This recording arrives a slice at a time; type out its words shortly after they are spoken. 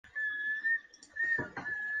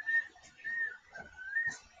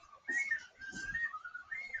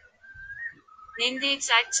Name the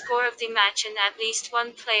exact score of the match and at least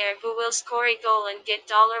one player who will score a goal and get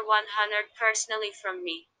 $100 personally from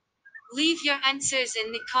me. Leave your answers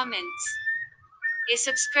in the comments. A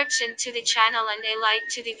subscription to the channel and a like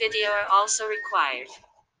to the video are also required.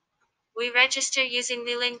 We register using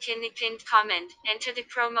the link in the pinned comment, enter the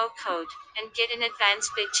promo code, and get an advance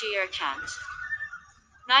bid to your account.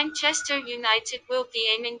 Manchester United will be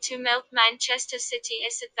aiming to melt Manchester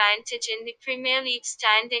City's advantage in the Premier League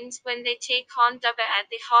standings when they take on Dubba at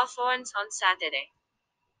the Hawthorns on Saturday.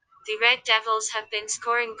 The Red Devils have been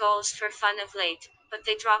scoring goals for fun of late, but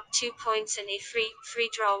they dropped 2 points in a free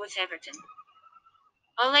draw with Everton.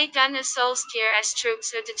 Ole Gunnar Solskjaer's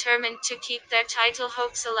troops are determined to keep their title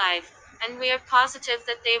hopes alive, and we are positive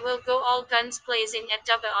that they will go all guns blazing at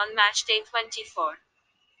Dubba on match day 24.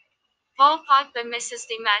 Paul Pogba misses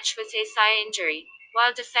the match with a thigh injury,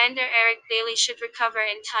 while defender Eric Bailly should recover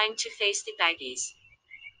in time to face the Baggies.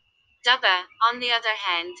 Dubba, on the other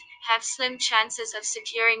hand, have slim chances of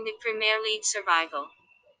securing the Premier League survival.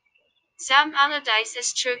 Sam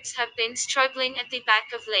Allardyce's troops have been struggling at the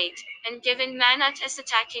back of late, and given Manut's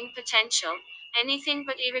attacking potential, anything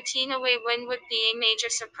but a routine away win would be a major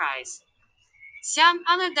surprise. Sam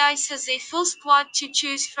Allardyce has a full squad to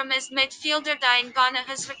choose from as midfielder Diangana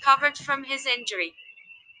has recovered from his injury.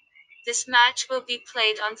 This match will be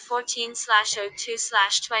played on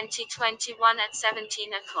 14/02/2021 at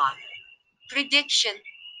 17 o'clock. Prediction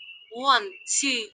 1-2